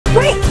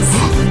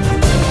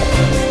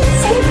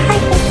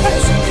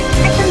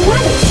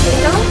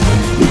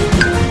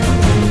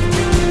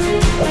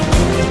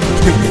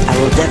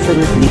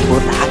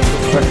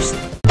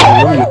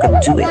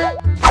Welcome to it.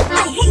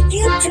 I hate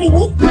you,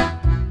 Tweenie.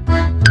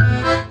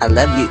 I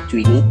love you,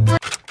 Tweenie.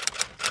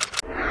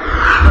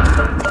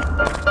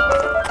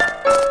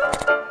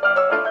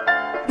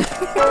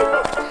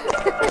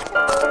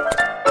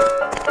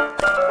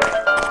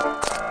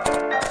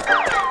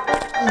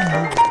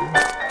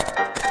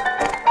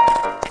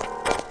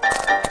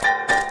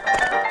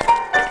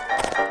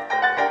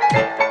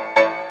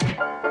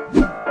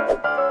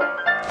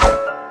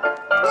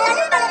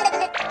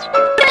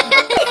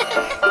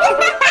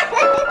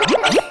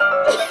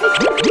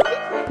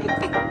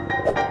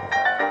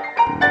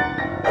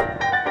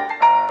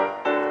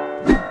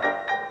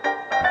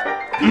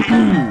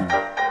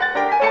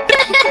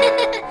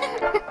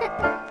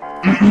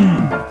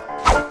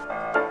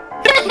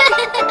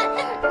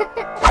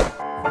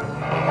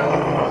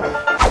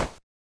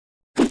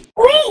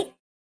 Wait!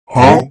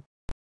 Huh?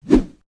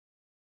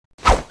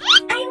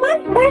 I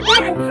want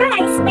burger and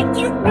fries, my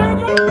cute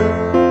brother.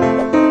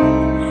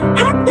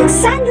 Hot dog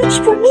sandwich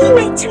for me,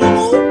 my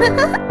Tweenie.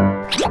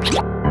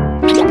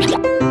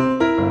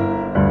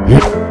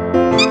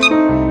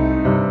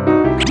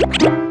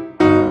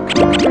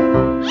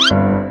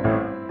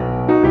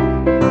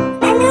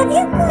 I love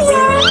you,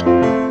 Kuya.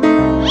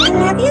 I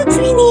love you,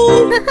 Tweenie.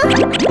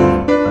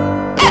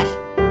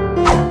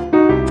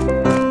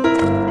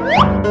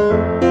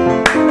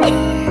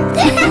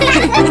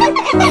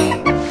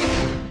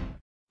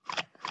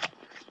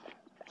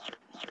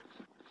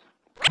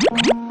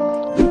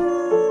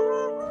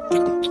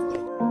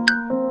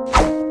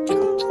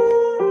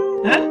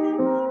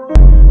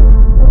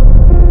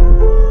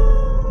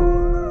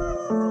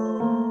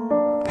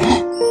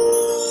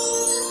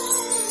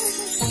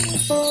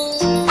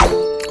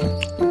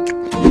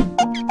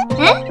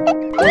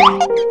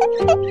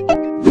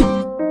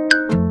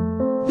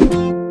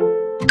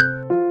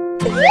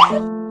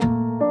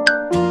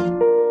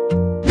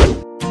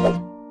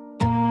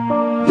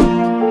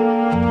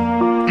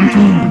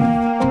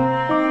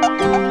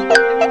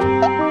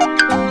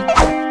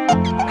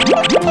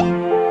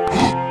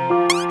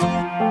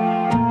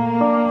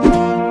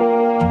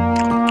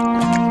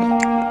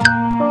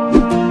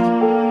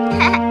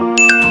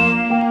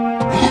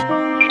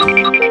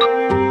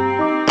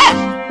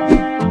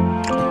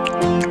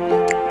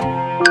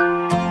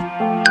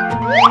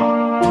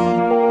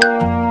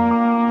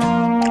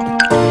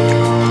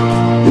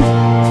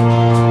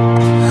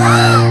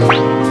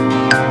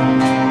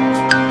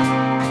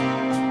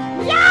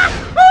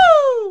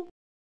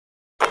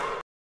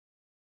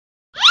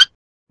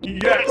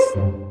 Yes!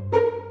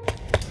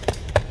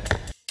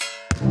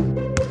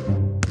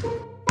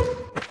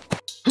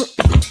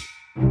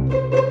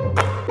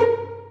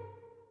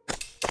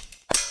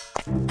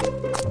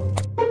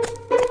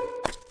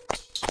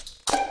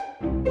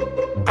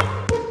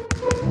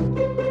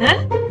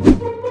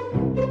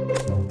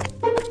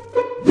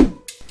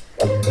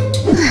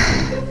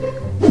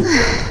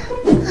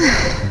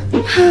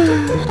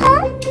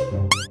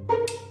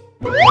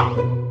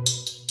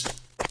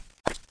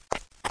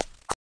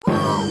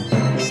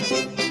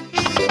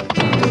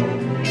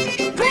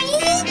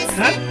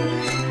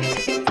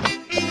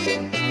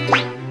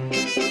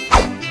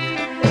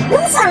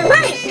 Those are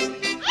mine.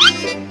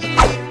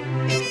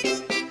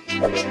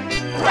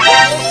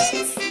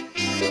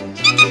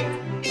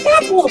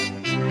 That's me.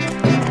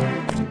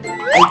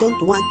 I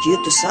don't want you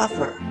to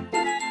suffer.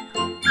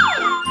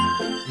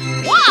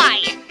 Why?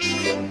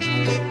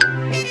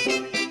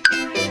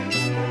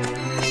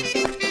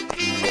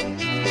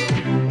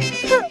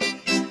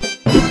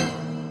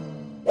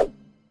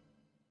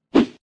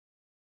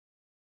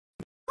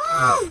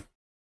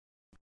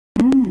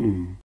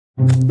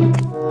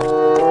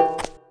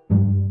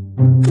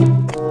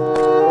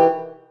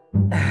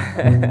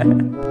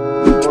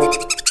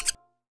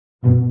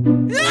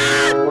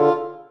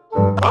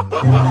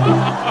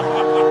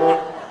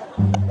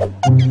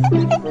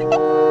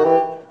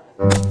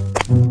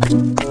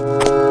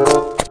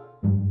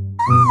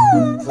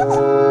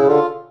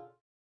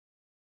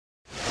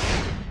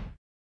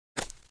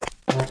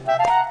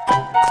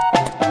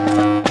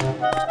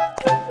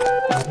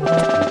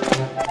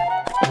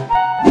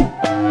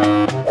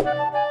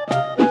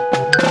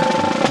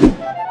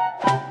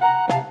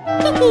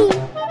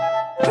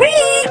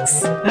 BRIX!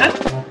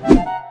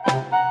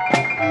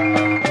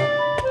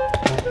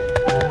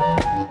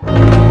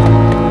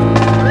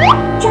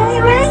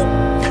 Joyride?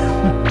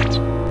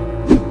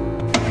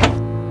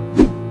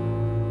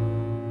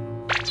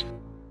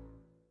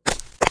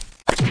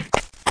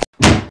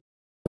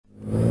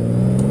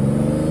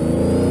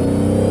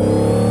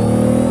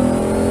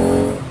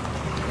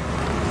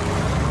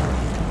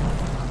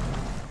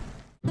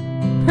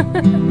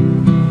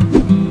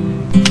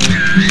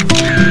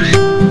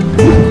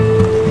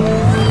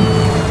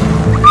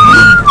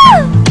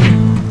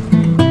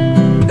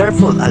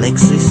 Careful,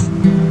 Alexis.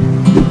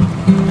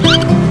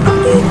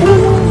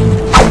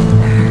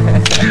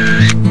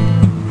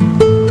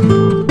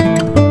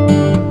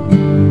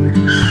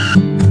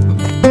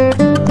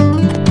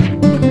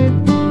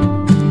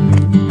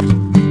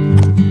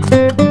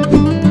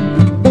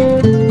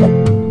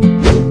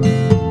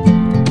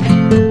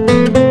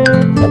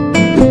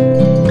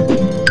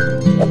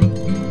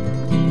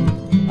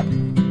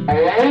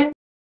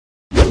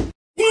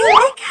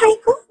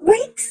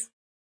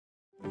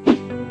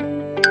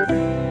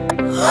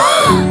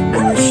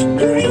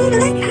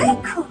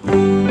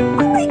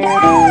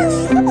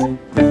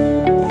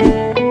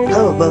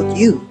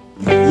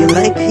 You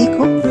like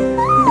HAIKO?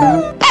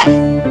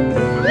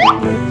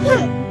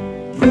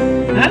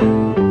 Huh?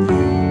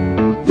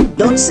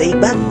 Don't say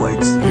bad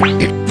words.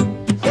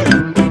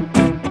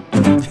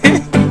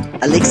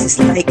 Alexis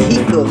like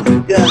HAIKO.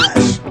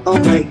 Gosh, oh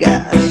my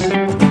gosh.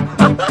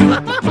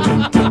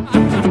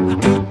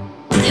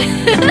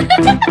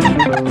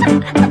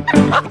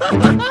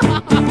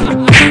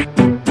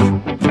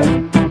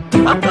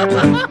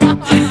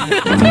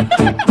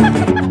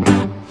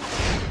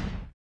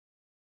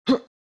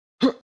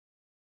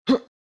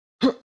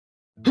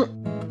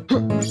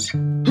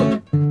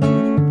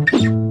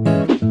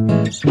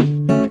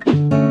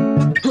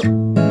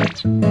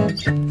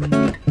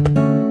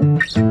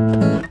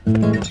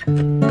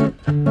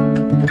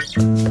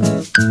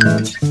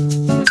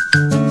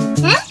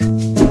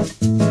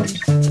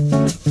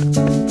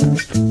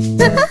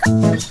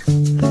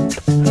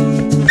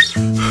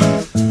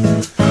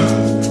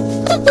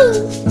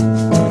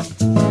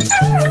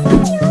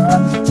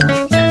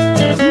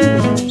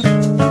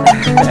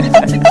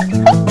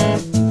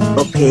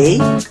 Okay.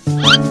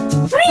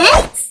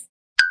 BRIX!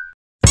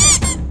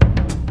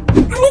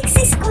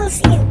 Alexis calls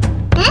you.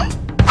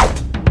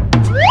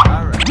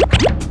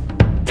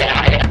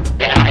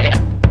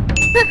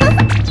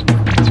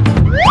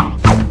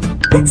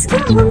 Let's go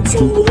home,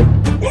 Trini.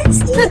 Let's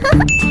eat.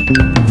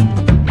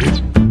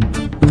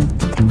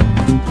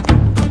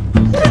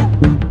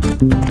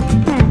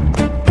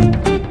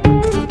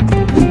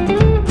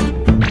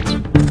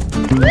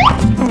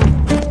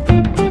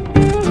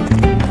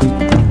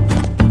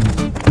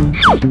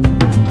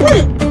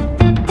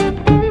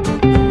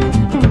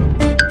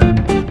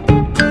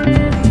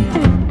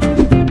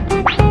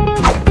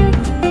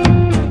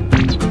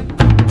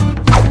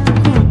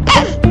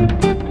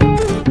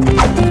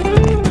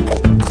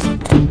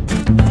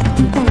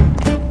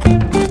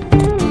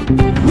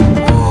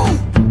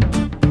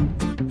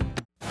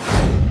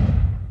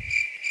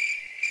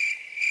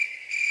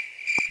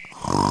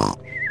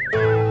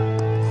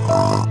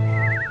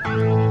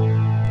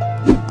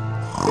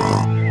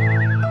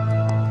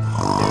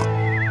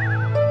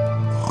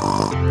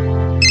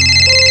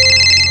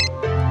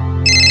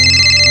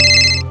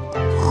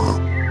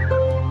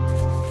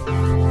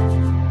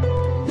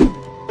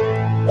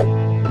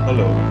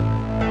 Hello.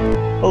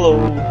 Hello.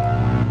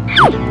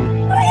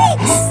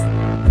 BRIX!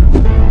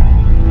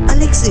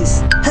 Alexis,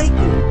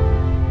 HAIKO,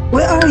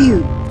 where are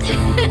you?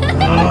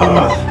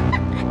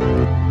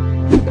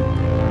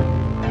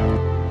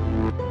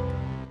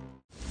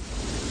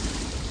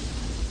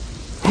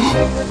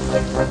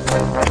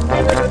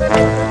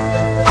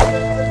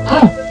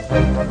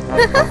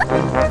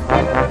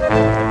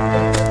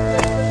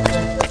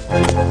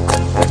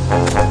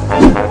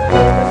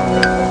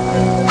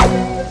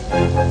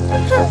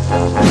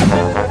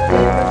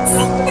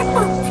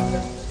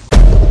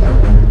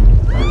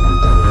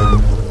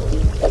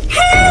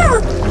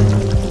 Help!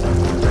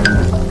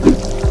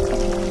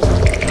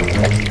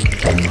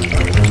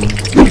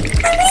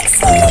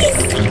 Alexis!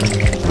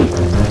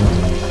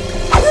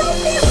 Don't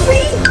be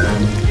afraid!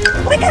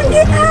 We can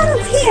get out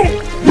of here!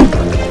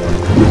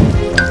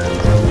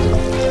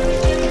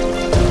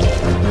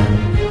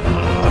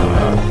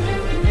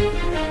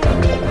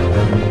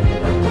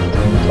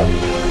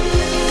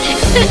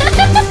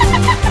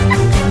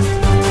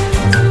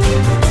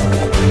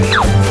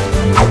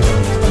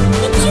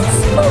 Did you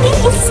spoon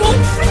is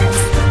safe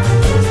first?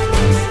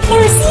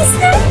 Your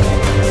sister?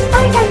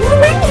 Or the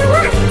woman you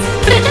want?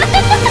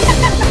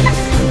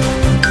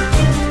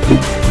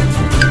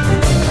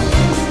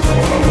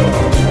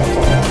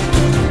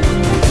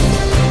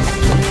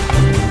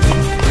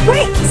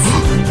 BRIX!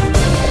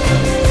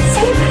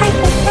 Save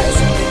HAIKO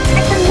first.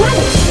 I can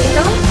manage, you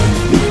know?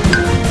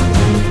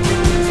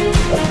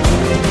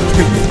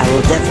 I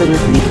will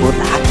definitely put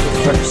HAIKO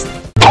first.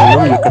 I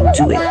know you can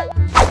do it.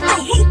 I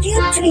hate you,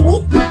 Trini.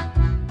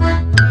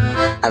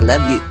 I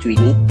love you,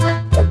 Twinnie.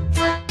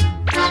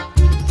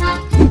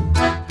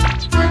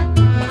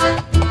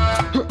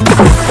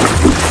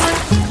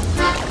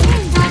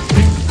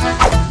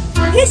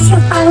 Here's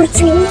your power,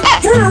 Trini.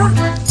 Draw.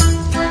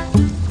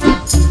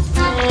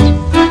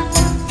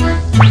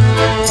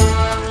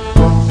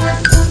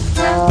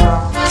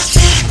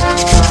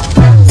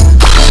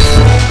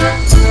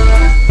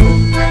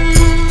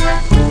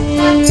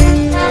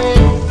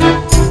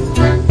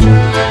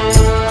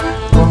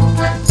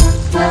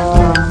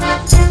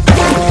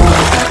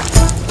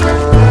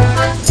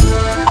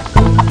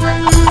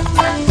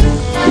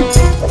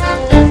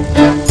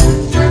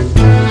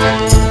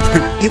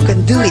 You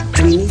can do it,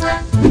 Twinnie.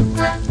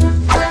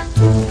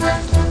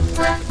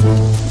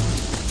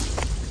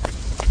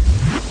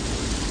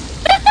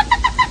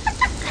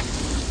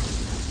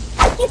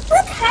 You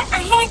put her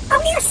ahead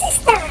of your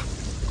sister.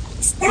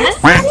 Is that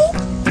funny?